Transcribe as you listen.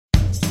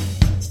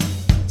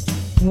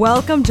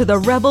Welcome to the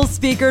Rebel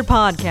Speaker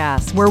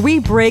Podcast, where we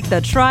break the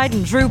tried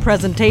and true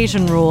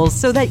presentation rules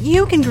so that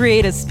you can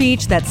create a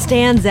speech that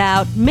stands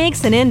out,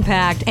 makes an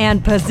impact,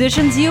 and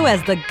positions you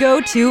as the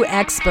go-to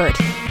expert.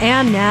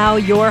 And now,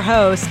 your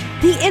host,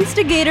 the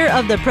instigator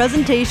of the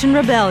Presentation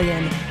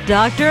Rebellion,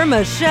 Dr.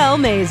 Michelle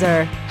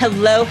Mazur.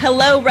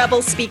 Hello,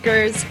 Rebel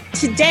Speakers.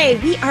 Today,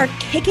 we are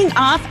kicking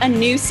off a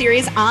new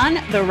series on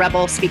the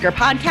Rebel Speaker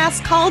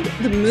Podcast called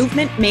The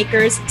Movement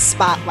Makers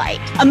Spotlight.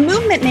 A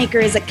movement maker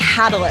is a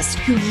catalyst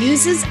who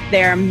uses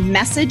their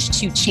message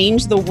to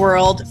change the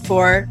world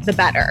for the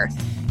better.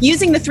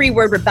 Using the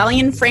three-word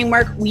rebellion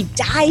framework, we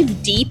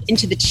dive deep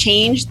into the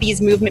change these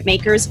movement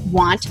makers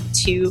want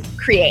to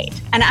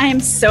create. And I am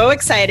so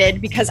excited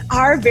because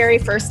our very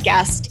first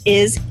guest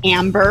is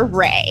Amber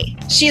Ray.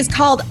 She is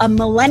called a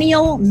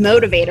millennial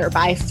motivator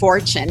by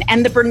Fortune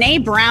and the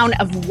Brene Brown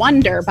of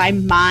Wonder by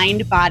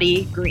Mind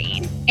Body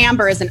Green.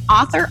 Amber is an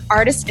author,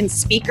 artist, and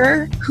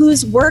speaker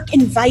whose work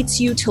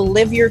invites you to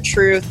live your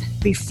truth,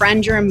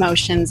 befriend your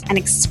emotions, and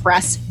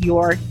express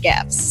your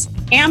gifts.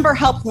 Amber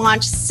helped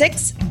launch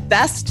 6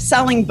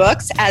 best-selling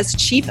books as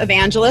chief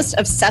evangelist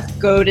of Seth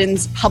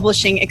Godin's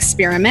publishing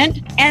experiment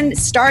and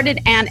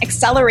started an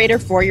accelerator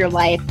for your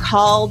life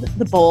called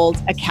The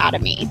Bold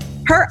Academy.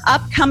 Her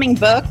upcoming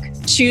book,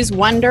 Choose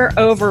Wonder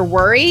Over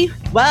Worry,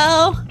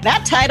 well,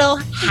 that title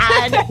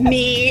had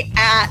me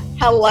at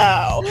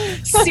hello.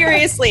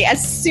 Seriously,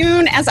 as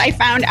soon as I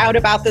found out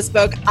about this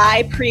book,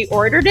 I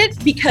pre-ordered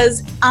it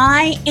because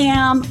I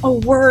am a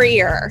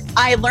worrier.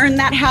 I learned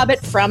that habit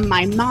from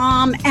my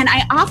mom, and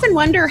I often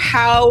wonder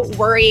how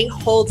worry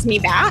holds me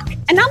back.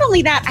 And not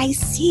only that, I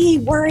see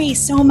worry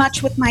so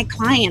much with my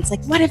clients.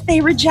 Like, what if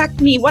they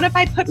reject me? What if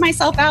I put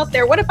myself out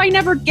there? What if I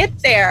never get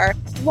there?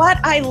 What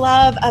I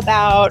love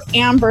about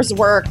Amber's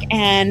work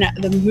and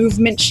the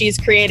movement she's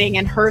creating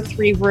and her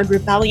three-word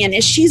rebellion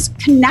is she's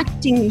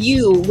connecting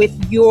you with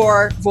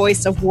your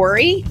voice of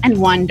worry and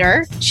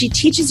wonder. She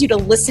teaches you to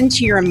listen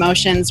to your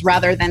emotions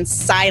rather than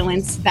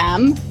silence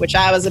them, which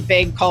I was a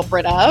big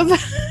culprit of,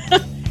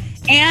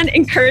 and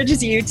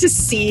encourages you to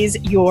seize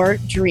your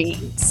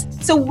dreams.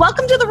 So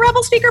welcome to the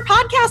Rebel Speaker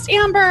Podcast,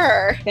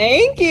 Amber.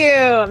 Thank you.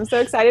 I'm so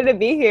excited to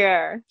be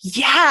here.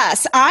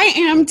 Yes, I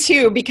am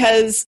too,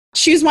 because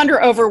Choose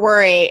Wonder Over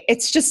Worry.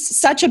 It's just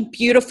such a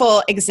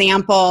beautiful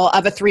example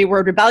of a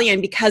three-word rebellion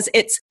because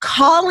it's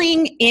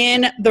calling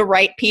in the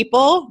right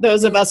people,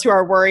 those of us who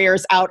are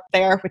worriers out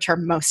there, which are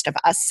most of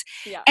us.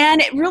 Yeah.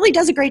 And it really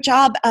does a great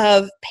job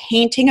of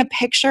painting a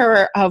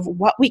picture of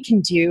what we can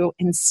do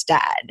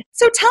instead.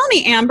 So tell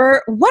me,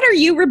 Amber, what are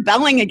you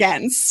rebelling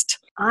against?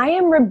 I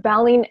am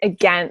rebelling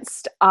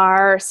against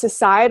our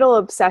societal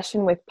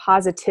obsession with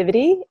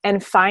positivity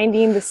and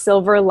finding the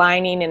silver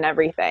lining in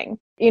everything.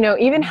 You know,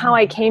 even how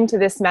I came to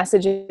this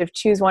message of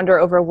choose wonder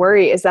over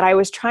worry is that I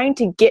was trying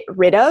to get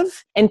rid of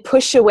and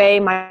push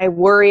away my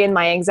worry and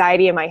my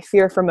anxiety and my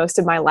fear for most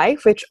of my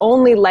life, which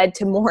only led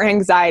to more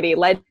anxiety,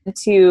 led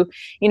to,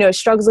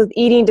 struggles with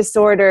eating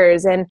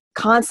disorders and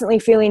constantly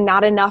feeling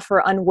not enough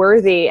or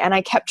unworthy. And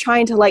I kept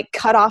trying to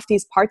cut off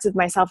these parts of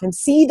myself and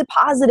see the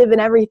positive in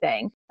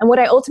everything. And what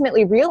I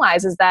ultimately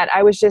realized is that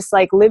I was just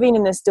living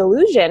in this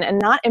delusion and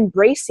not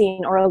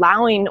embracing or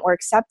allowing or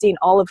accepting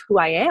all of who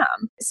I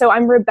am. So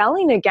I'm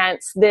rebelling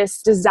against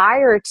this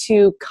desire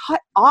to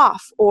cut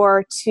off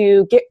or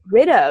to get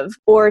rid of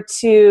or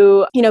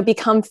to,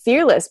 become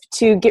fearless,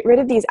 to get rid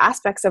of these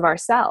aspects of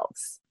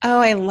ourselves. Oh,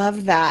 I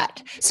love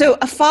that. So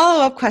a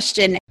follow-up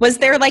question, was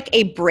there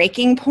a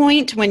breaking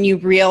point when you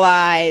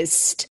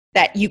realized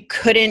that you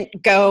couldn't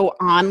go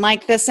on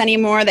like this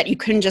anymore, that you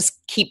couldn't just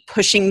keep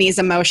pushing these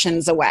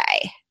emotions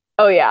away?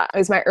 Oh yeah. It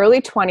was my early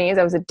 20s.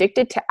 I was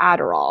addicted to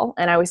Adderall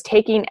and I was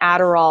taking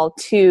Adderall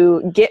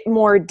to get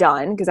more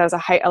done because I was a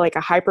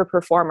hyper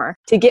performer,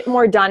 to get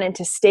more done and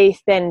to stay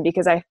thin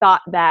because I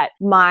thought that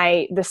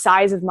the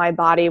size of my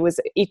body was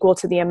equal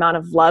to the amount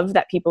of love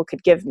that people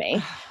could give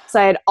me. So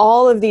I had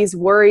all of these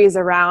worries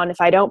around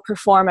if I don't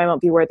perform, I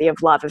won't be worthy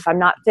of love. If I'm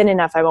not thin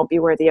enough, I won't be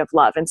worthy of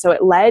love. And so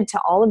it led to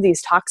all of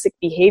these toxic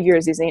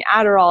behaviors using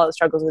Adderall,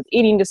 struggles with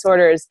eating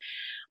disorders,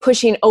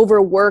 pushing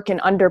overwork and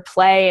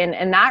underplay.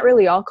 And that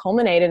really all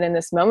culminated in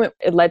this moment.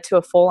 It led to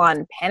a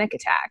full-on panic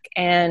attack.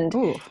 And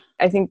Ooh.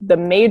 I think the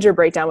major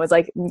breakdown was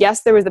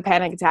yes, there was the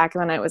panic attack.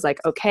 And then I was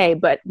okay,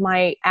 but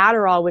my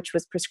Adderall, which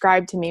was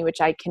prescribed to me, which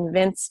I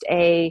convinced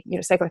a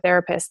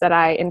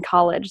psychotherapist in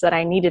college that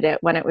I needed it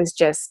when it was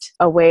just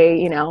a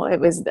way, it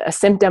was a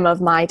symptom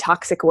of my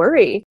toxic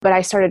worry. But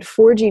I started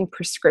forging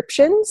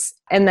prescriptions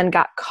and then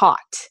got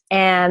caught.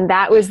 And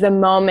that was the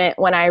moment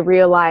when I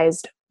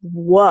realized,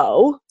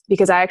 whoa,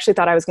 because I actually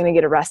thought I was going to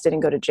get arrested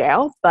and go to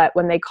jail. But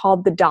when they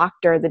called the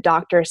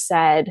doctor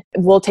said,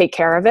 we'll take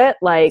care of it.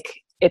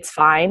 it's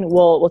fine.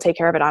 We'll take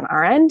care of it on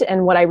our end.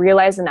 And what I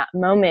realized in that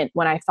moment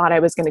when I thought I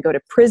was going to go to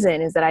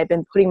prison is that I've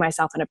been putting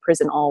myself in a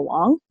prison all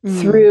along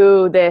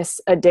through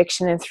this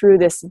addiction and through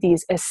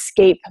these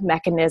escape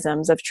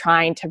mechanisms of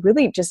trying to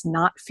really just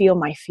not feel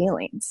my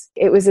feelings.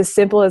 It was as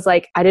simple as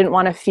like, I didn't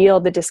want to feel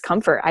the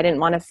discomfort. I didn't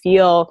want to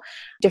feel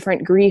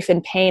different grief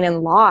and pain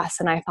and loss.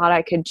 And I thought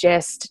I could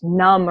just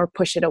numb or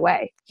push it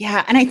away.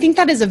 Yeah. And I think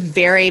that is a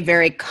very,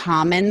 very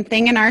common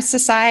thing in our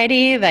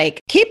society. Like,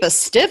 keep a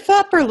stiff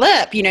upper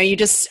lip. You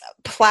just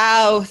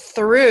plow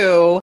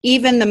through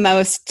even the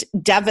most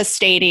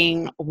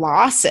devastating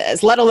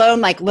losses, let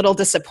alone like little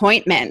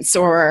disappointments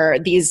or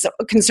these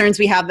concerns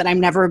we have that I'm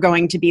never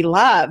going to be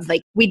loved.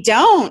 Like, we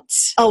don't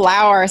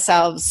allow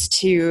ourselves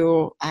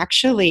to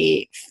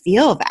actually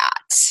feel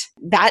that.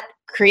 That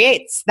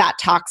creates that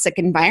toxic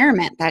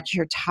environment that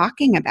you're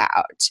talking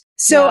about.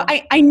 So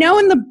yeah. I know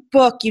in the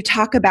book you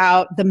talk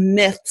about the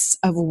myths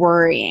of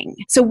worrying.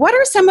 So what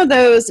are some of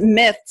those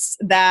myths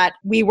that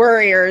we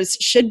worriers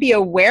should be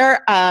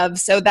aware of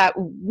so that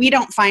we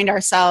don't find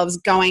ourselves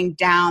going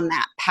down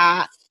that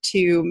path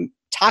to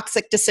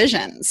toxic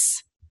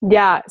decisions?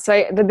 Yeah.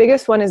 So the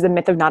biggest one is the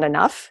myth of not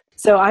enough.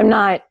 So I'm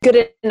not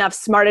good enough,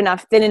 smart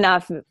enough, thin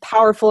enough,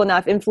 powerful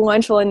enough,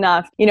 influential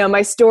enough.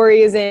 My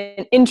story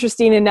isn't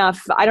interesting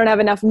enough. I don't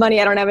have enough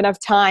money. I don't have enough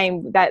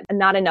time. That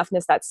not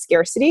enoughness, that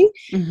scarcity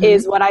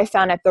is what I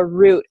found at the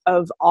root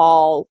of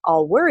all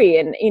worry.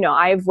 And,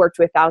 I've worked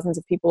with thousands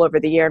of people over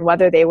the year, and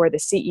whether they were the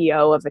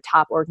CEO of a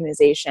top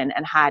organization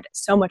and had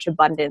so much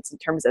abundance in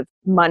terms of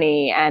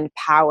money and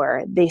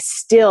power, they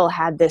still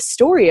had this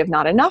story of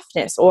not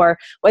enoughness, or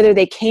whether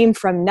they came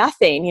from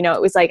nothing.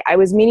 It was like I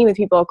was meeting with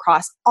people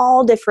across all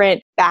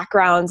different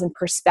backgrounds and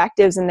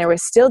perspectives, and there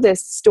was still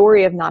this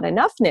story of not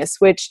enoughness,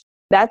 which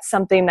that's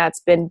something that's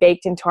been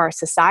baked into our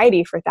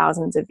society for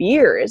thousands of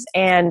years.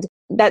 And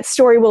that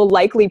story will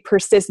likely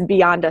persist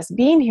beyond us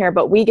being here,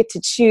 but we get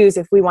to choose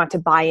if we want to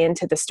buy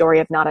into the story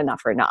of not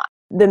enough or not.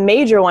 The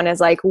major one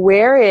is like,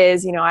 where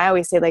is, I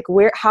always say like,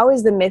 how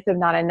is the myth of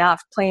not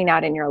enough playing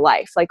out in your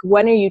life? Like,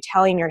 when are you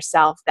telling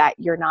yourself that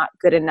you're not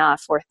good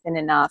enough or thin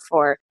enough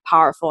or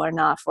powerful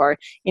enough? Or,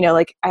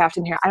 like I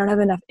often hear, I don't have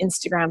enough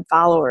Instagram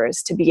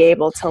followers to be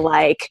able to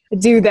like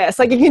do this.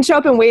 Like, it can show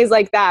up in ways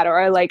like that.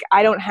 Or like,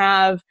 I don't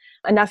have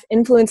enough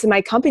influence in my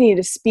company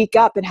to speak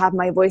up and have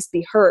my voice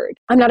be heard.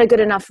 I'm not a good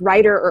enough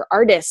writer or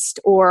artist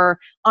or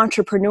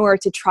entrepreneur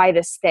to try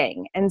this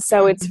thing. And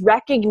so it's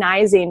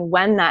recognizing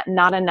when that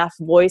not enough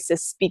voice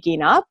is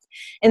speaking up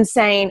and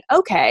saying,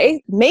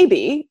 okay,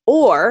 maybe,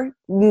 or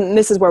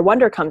this is where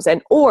wonder comes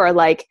in, or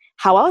like,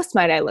 how else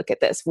might I look at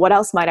this? What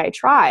else might I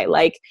try?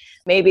 Like,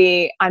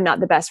 maybe I'm not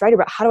the best writer,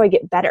 but how do I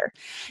get better?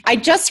 I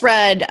just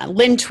read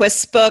Lynn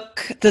Twist's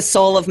book, The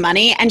Soul of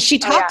Money, and she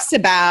talks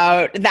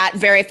about that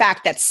very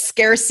fact that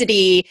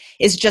scarcity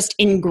is just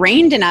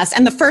ingrained in us.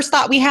 And the first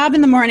thought we have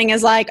in the morning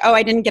is like, oh,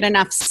 I didn't get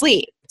enough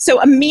sleep. So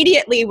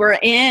immediately we're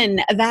in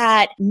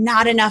that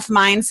not enough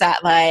mindset.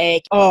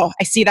 Like, oh,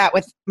 I see that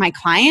with my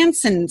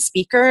clients and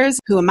speakers.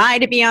 Who am I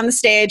to be on the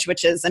stage?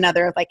 Which is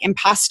another like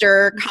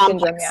imposter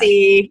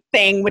complexy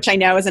thing, which I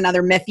know is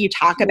another myth you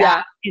talk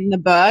about in the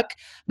book.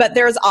 But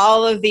there's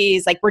all of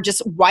these, like, we're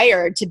just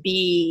wired to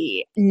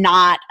be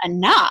not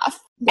enough.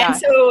 Yeah. And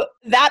so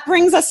that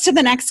brings us to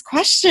the next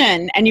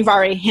question, and you've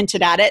already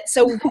hinted at it.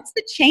 So what's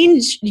the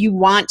change you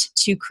want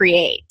to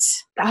create?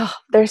 Oh,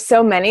 there's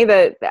so many.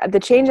 The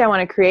change I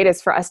want to create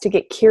is for us to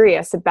get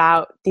curious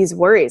about these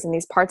worries and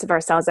these parts of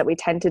ourselves that we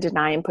tend to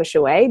deny and push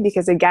away.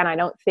 Because again, I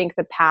don't think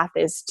the path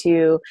is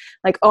to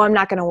like, oh, I'm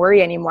not going to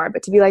worry anymore,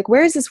 but to be like,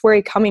 where is this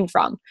worry coming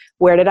from?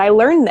 Where did I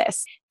learn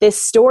this?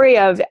 This story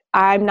of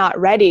I'm not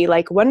ready.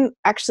 Like,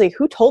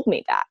 who told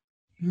me that?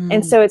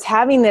 And so it's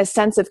having this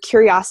sense of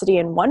curiosity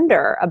and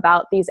wonder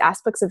about these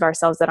aspects of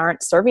ourselves that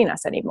aren't serving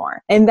us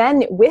anymore. And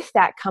then with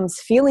that comes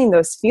feeling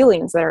those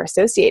feelings that are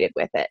associated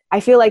with it. I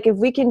feel like if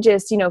we can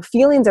just,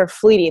 feelings are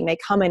fleeting, they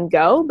come and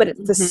go, but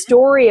it's the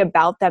story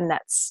about them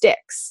that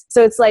sticks.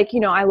 So it's like,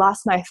 I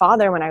lost my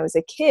father when I was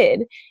a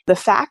kid. The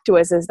fact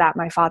is that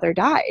my father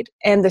died.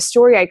 And the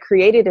story I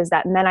created is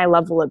that men I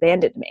love will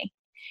abandon me.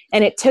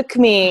 And it took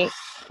me...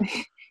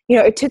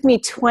 it took me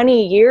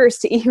 20 years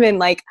to even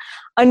like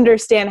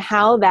understand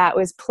how that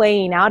was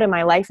playing out in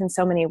my life in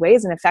so many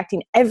ways and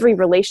affecting every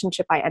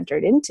relationship I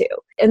entered into.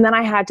 And then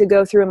I had to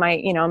go through my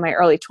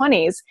early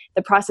 20s,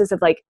 the process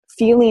of like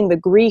feeling the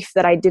grief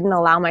that I didn't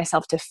allow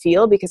myself to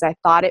feel because I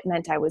thought it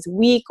meant I was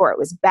weak or it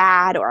was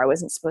bad or I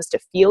wasn't supposed to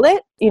feel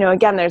it.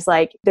 Again,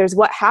 there's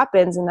what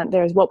happens and then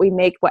there's what we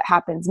make what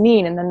happens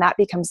mean. And then that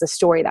becomes the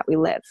story that we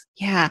live.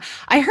 Yeah.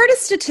 I heard a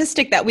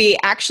statistic that we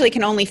actually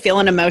can only feel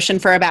an emotion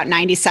for about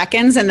 90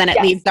 seconds and then it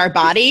leaves our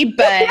body,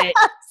 but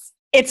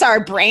it's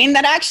our brain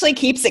that actually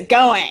keeps it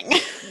going.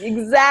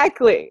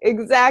 Exactly.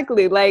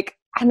 Like,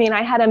 I mean,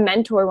 I had a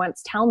mentor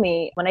once tell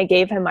me when I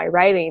gave him my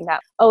writing that,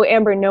 oh,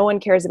 Amber, no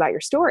one cares about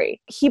your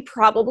story. He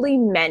probably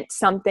meant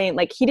something,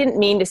 like he didn't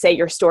mean to say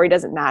your story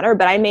doesn't matter,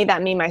 but I made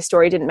that mean my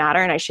story didn't matter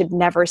and I should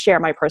never share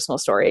my personal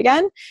story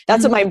again.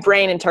 That's what my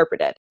brain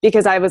interpreted,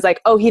 because I was like,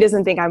 oh, he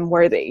doesn't think I'm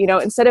worthy. You know,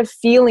 instead of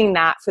feeling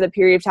that for the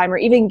period of time, or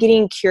even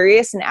getting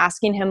curious and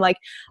asking him like,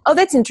 oh,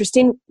 that's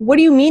interesting. What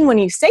do you mean when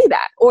you say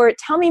that? Or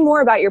tell me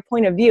more about your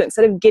point of view.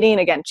 Instead of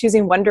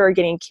choosing wonder or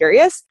getting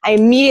curious, I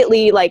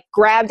immediately like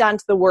grabbed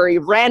onto the worry,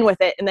 ran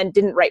with it, and then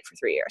didn't write for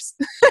 3 years.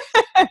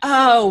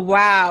 Oh,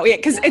 wow. Yeah,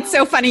 because it's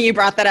so funny you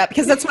brought that up,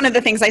 because that's one of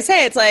the things I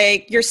say. It's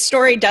like your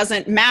story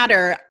doesn't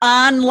matter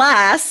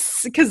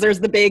unless, because there's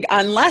the big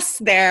unless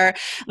there,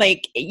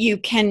 like you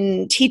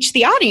can teach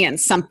the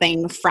audience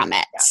something from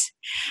it.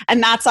 Yeah.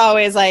 And that's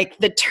always like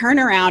the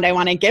turnaround I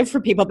want to give for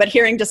people. But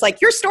hearing just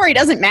like your story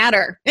doesn't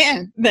matter,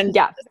 then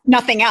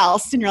nothing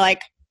else. And you're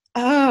like,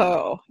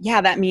 oh,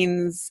 yeah, that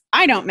means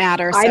I don't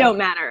matter. So I don't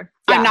matter.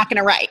 Yeah. I'm not going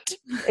to write.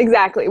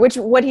 Exactly. Which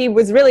what he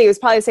was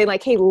probably saying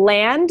like, hey,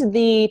 land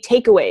the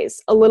takeaways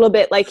a little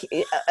bit, like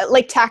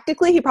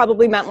tactically, he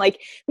probably meant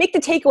like make the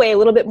takeaway a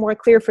little bit more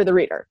clear for the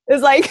reader. It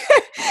was like,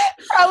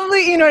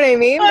 probably, you know what I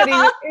mean? But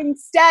he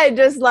instead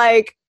just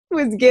like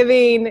was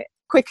giving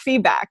quick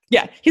feedback.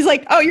 Yeah. He's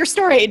like, oh, your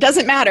story, it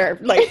doesn't matter.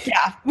 Like,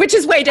 yeah, which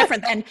is way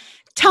different than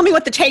tell me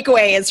what the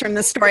takeaway is from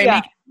the story. Yeah.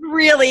 Make it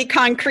really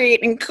concrete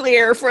and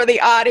clear for the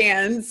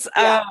audience.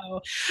 Yeah. Oh,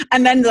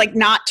 and then like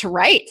not to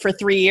write for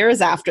 3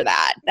 years after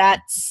that.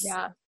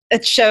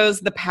 It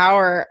shows the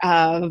power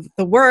of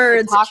the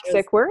words. The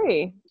toxic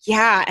worry.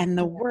 Yeah. And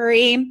the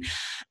worry.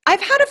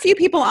 I've had a few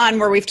people on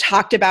where we've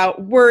talked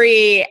about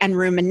worry and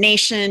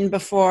rumination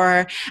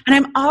before. And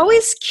I'm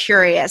always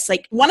curious,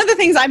 like one of the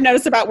things I've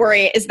noticed about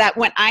worry is that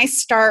when I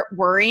start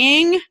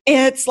worrying,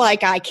 it's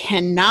like I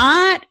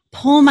cannot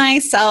pull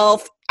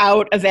myself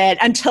out of it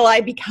until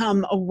I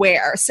become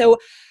aware. So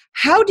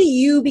how do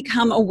you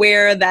become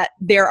aware that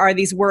there are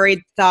these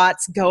worried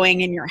thoughts going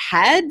in your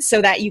head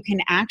so that you can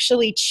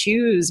actually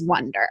choose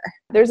wonder?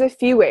 There's a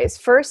few ways.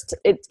 First,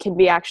 it can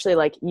be actually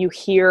like you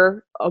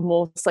hear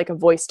almost like a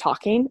voice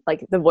talking,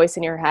 like the voice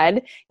in your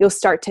head. You'll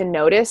start to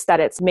notice that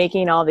it's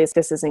making all these,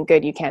 this isn't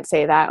good, you can't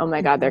say that, oh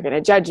my God, they're going to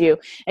judge you.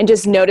 And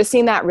just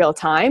noticing that real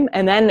time.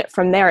 And then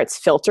from there, it's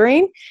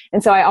filtering.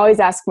 And so I always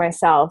ask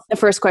myself, the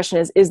first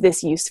question is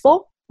this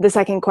useful? The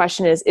second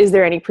question is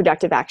there any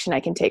productive action I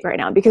can take right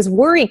now? Because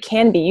worry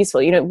can be useful.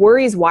 You know,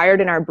 worry is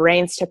wired in our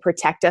brains to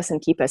protect us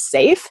and keep us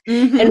safe.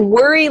 Mm-hmm. And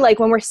worry, like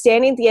when we're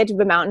standing at the edge of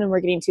a mountain and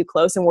we're getting too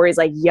close and worry's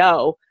like,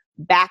 yo,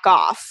 back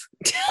off.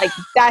 Like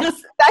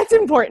that's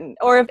important.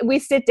 Or if we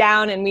sit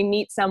down and we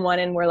meet someone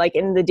and we're like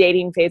in the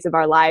dating phase of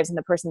our lives and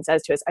the person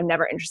says to us, I'm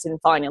never interested in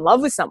falling in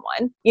love with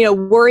someone, you know,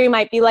 worry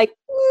might be like,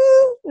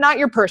 not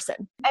your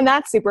person. And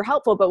that's super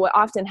helpful. But what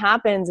often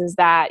happens is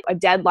that a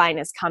deadline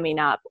is coming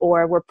up,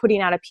 or we're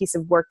putting out a piece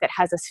of work that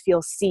has us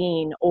feel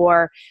seen,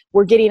 or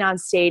we're getting on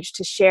stage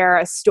to share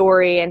a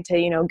story and to,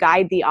 you know,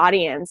 guide the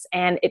audience.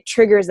 And it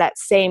triggers that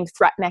same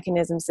threat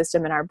mechanism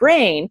system in our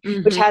brain,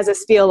 which has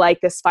us feel like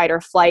this fight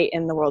or flight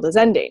and the world is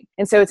ending.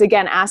 And so it's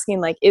again asking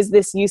like, is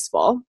this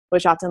useful?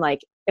 Which often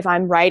like, if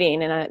I'm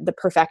writing and the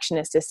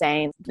perfectionist is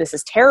saying, this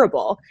is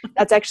terrible,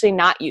 that's actually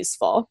not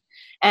useful.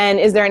 And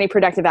is there any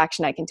productive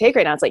action I can take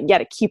right now? It's like, yeah,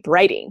 to keep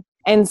writing.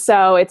 And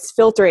so it's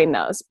filtering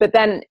those. But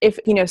then if,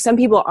 you know, some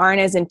people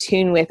aren't as in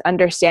tune with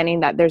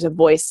understanding that there's a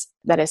voice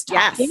that is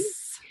talking. Yes.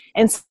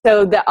 And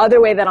so the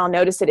other way that I'll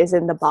notice it is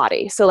in the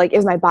body. So like,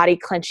 is my body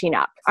clenching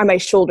up? Are my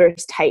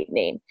shoulders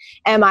tightening?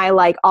 Am I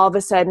like, all of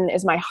a sudden,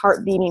 is my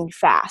heart beating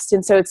fast?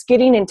 And so it's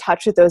getting in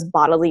touch with those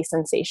bodily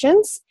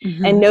sensations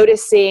and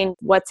noticing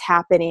what's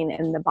happening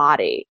in the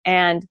body.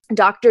 And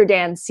Dr.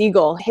 Dan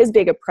Siegel, his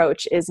big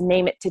approach is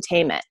name it to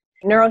tame it.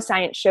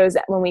 Neuroscience shows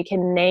that when we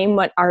can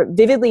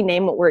vividly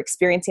name what we're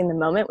experiencing in the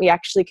moment, we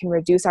actually can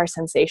reduce our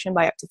sensation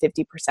by up to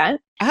 50%.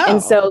 Oh.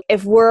 And so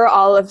if we're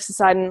all of a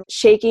sudden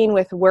shaking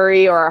with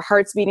worry or our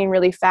heart's beating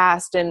really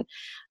fast, and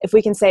if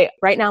we can say,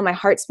 right now my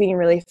heart's beating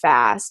really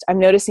fast, I'm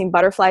noticing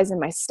butterflies in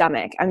my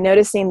stomach, I'm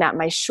noticing that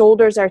my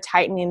shoulders are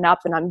tightening up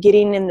and I'm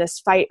getting in this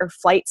fight or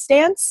flight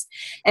stance.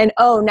 And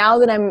oh, now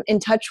that I'm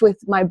in touch with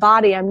my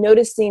body, I'm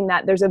noticing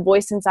that there's a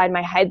voice inside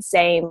my head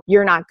saying,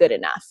 you're not good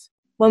enough.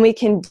 When we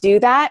can do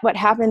that, what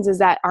happens is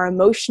that our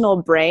emotional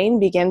brain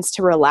begins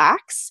to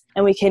relax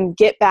and we can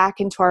get back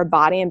into our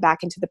body and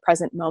back into the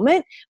present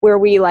moment where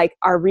we like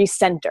are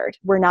recentered.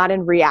 We're not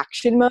in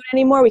reaction mode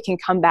anymore. We can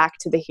come back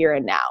to the here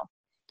and now.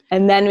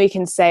 And then we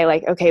can say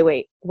like, okay,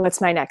 wait,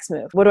 what's my next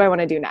move? What do I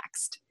want to do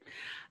next?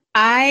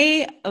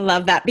 I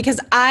love that because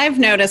I've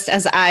noticed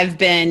as I've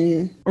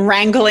been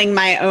wrangling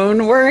my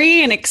own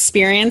worry and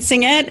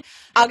experiencing it,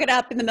 I'll get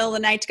up in the middle of the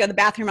night to go to the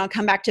bathroom. I'll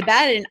come back to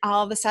bed and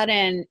all of a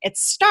sudden it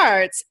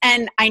starts.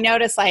 And I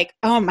notice like,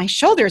 oh, my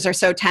shoulders are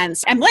so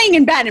tense. I'm laying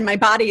in bed and my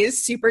body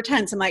is super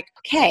tense. I'm like,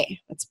 okay,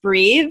 let's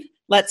breathe.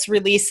 Let's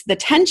release the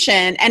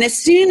tension. And as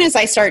soon as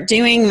I start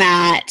doing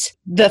that,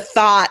 the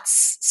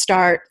thoughts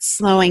start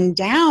slowing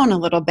down a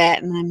little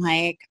bit. And I'm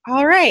like,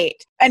 all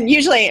right. And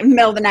usually in the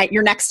middle of the night,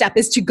 your next step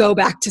is to go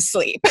back to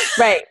sleep.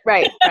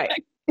 Right.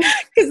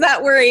 because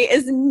that worry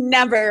is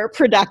never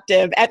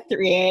productive at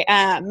 3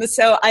 a.m.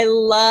 So I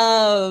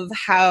love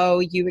how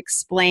you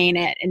explain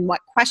it and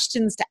what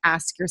questions to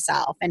ask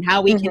yourself and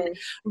how we can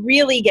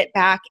really get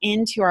back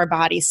into our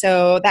body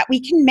so that we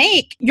can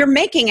you're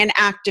making an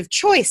active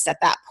choice at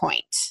that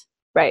point.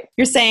 Right.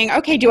 You're saying,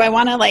 okay, do I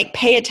want to like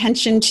pay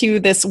attention to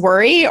this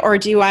worry or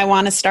do I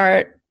want to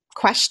start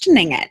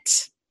questioning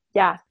it?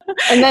 Yeah.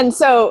 And then,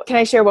 so can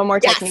I share one more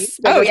technique? Yes.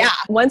 Oh, yeah.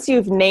 Once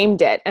you've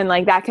named it, and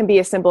like that can be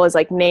as simple as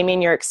like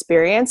naming your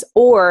experience,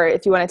 or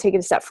if you want to take it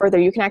a step further,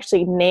 you can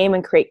actually name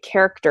and create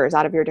characters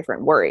out of your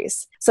different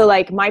worries. So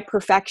like my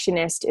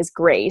perfectionist is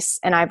Grace,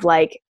 and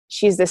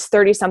she's this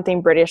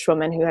 30-something British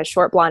woman who has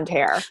short blonde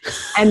hair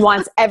and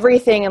wants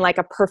everything in like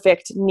a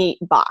perfect, neat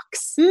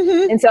box.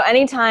 And so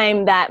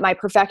anytime that my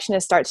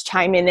perfectionist starts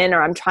chiming in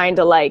or I'm trying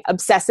to like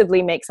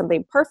obsessively make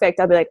something perfect,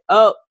 I'll be like,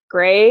 oh,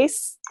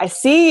 Grace, I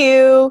see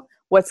you.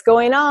 What's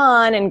going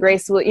on? And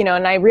Grace will,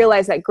 and I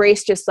realize that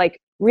Grace just like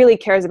really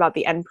cares about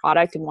the end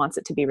product and wants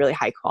it to be really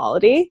high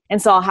quality.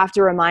 And so I'll have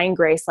to remind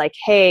Grace like,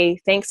 hey,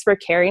 thanks for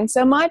caring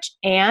so much.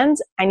 And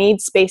I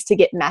need space to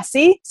get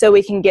messy so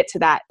we can get to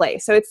that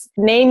place. So it's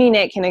naming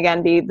it can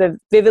again be the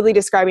vividly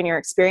describing your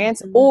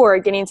experience or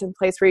getting to the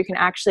place where you can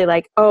actually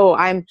like, oh,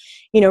 I'm,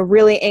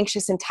 really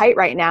anxious and tight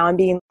right now.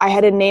 And I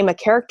had to name a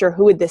character.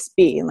 Who would this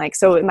be? And like,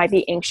 so it might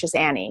be Anxious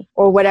Annie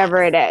or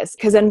whatever it is.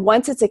 Because then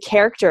once it's a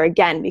character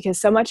again, because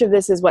so much of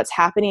this is what's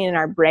happening in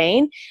our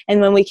brain.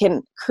 And when we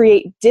can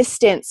create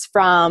distance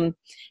from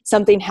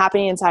something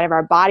happening inside of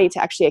our body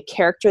to actually a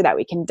character that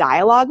we can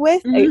dialogue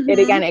with,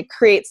 it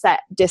creates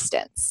that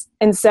distance.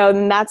 And so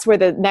then that's where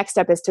the next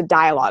step is to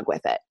dialogue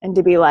with it and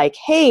to be like,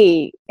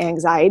 hey,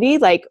 anxiety,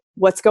 like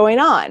what's going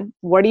on?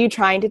 What are you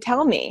trying to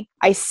tell me?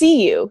 I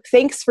see you.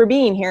 Thanks for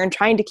being here and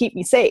trying to keep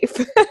me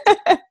safe.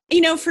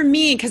 For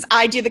me, because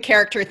I do the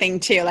character thing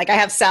too. Like I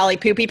have Sally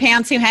Poopy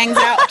Pants who hangs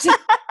out.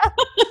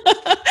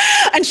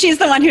 And she's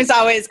the one who's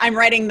always, I'm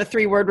writing the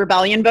 3-word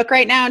rebellion book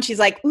right now. And she's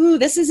like, ooh,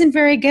 this isn't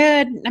very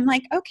good. And I'm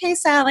like, okay,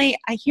 Sally,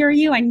 I hear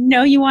you. I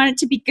know you want it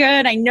to be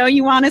good. I know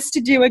you want us to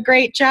do a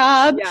great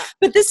job,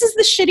 but this is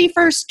the shitty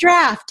first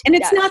draft and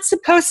it's not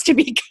supposed to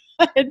be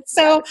good.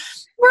 So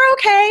we're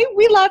okay.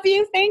 We love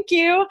you. Thank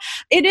you.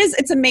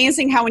 It's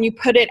amazing how when you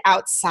put it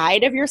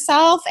outside of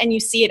yourself and you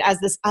see it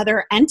as this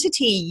other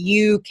entity,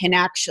 you can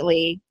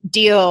actually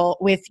deal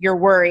with your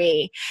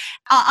worry.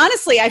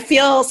 Honestly, I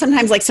feel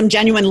sometimes like some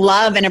genuine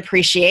love and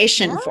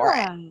appreciation for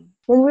it.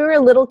 When we were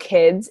little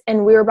kids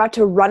and we were about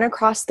to run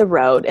across the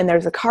road and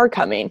there's a car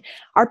coming,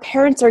 our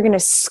parents are going to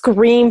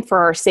scream for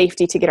our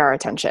safety to get our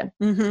attention.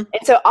 And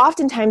so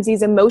oftentimes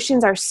these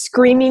emotions are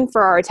screaming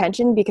for our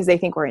attention because they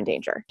think we're in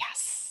danger.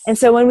 Yes. And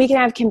so when we can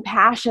have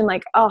compassion,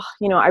 like, oh,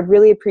 I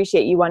really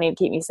appreciate you wanting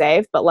to keep me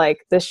safe, but like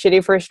this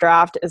shitty first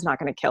draft is not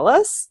going to kill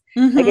us.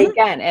 Like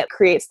again, it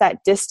creates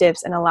that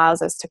distance and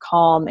allows us to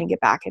calm and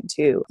get back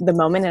into the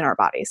moment in our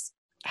bodies.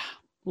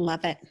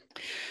 Love it.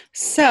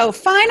 So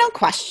final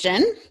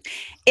question.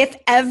 If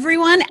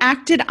everyone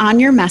acted on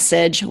your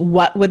message,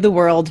 what would the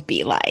world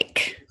be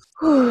like?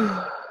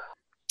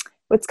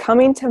 What's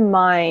coming to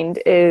mind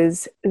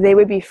is they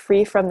would be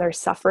free from their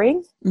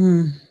suffering.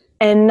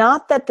 And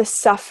not that the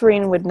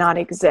suffering would not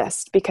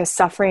exist, because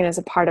suffering is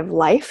a part of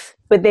life,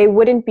 but they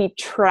wouldn't be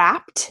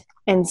trapped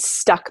and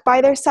stuck by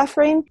their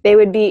suffering. They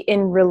would be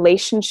in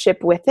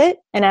relationship with it.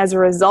 And as a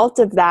result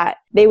of that,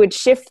 they would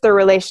shift their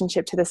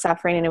relationship to the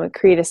suffering and it would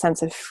create a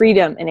sense of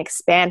freedom and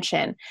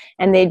expansion.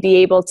 And they'd be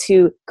able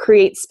to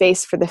create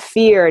space for the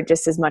fear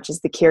just as much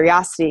as the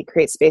curiosity,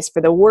 create space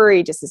for the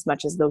worry just as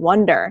much as the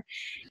wonder.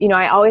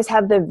 I always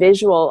have the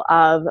visual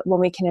of when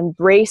we can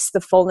embrace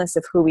the fullness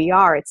of who we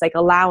are, it's like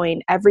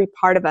allowing every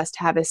part of us to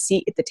have a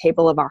seat at the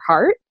table of our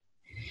heart.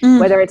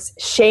 Whether it's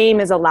shame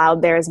is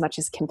allowed there as much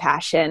as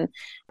compassion,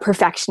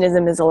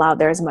 perfectionism is allowed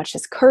there as much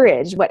as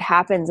courage. What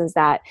happens is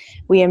that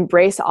we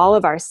embrace all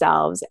of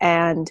ourselves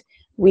and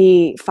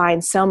we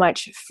find so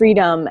much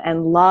freedom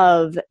and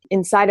love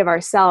inside of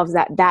ourselves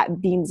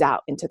that beams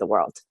out into the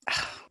world.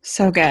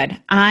 So good.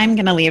 I'm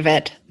going to leave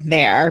it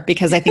there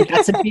because I think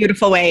that's a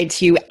beautiful way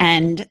to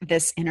end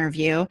this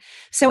interview.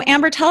 So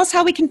Amber, tell us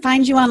how we can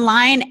find you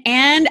online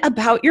and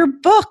about your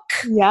book.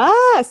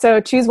 Yeah.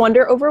 So Choose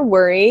Wonder Over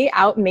Worry,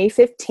 out May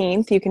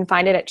 15th. You can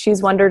find it at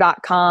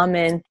choosewonder.com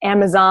and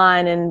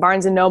Amazon and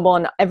Barnes & Noble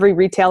and every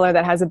retailer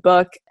that has a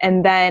book.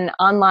 And then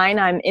online,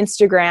 I'm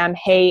Instagram,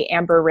 Hey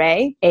Amber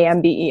Rae,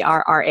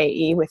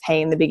 AMBERRAE with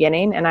Hey in the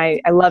beginning. And I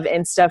love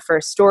Insta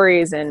for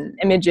stories and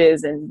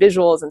images and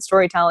visuals and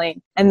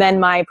storytelling. And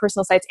then my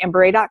personal site's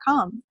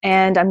amberrae.com.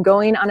 And I'm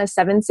going on a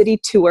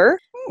 7-city tour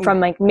from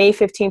like May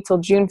 15th till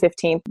June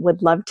 15th.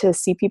 Would love to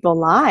see people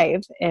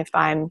live if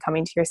I'm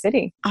coming to your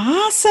city.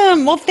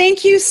 Awesome. Well,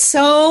 thank you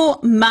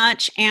so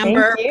much,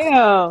 Amber. Thank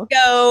you.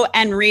 Go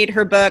and read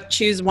her book,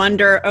 Choose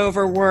Wonder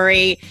Over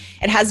Worry.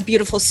 It has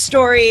beautiful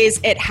stories.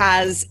 It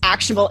has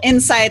actionable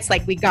insights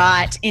like we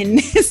got in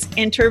this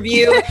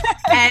interview.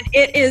 And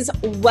it is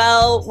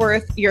well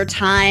worth your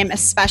time,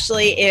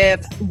 especially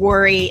if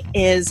worry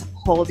is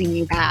holding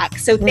you back.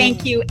 So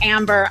thank you,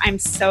 Amber. I'm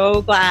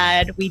so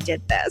glad we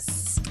did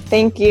this.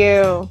 Thank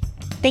you.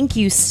 Thank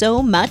you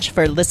so much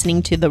for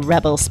listening to the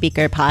Rebel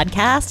Speaker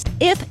Podcast.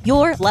 If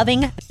you're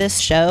loving this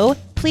show,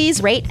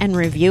 please rate and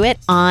review it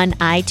on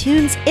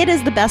iTunes. It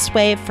is the best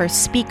way for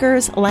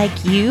speakers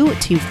like you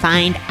to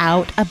find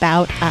out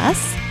about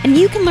us. And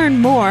you can learn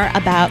more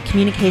about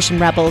Communication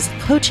Rebels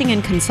coaching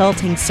and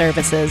consulting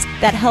services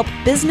that help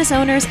business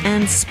owners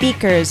and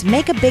speakers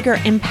make a bigger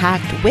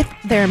impact with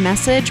their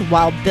message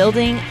while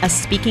building a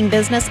speaking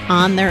business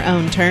on their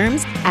own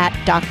terms at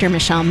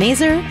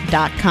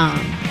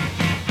drmichellemazur.com.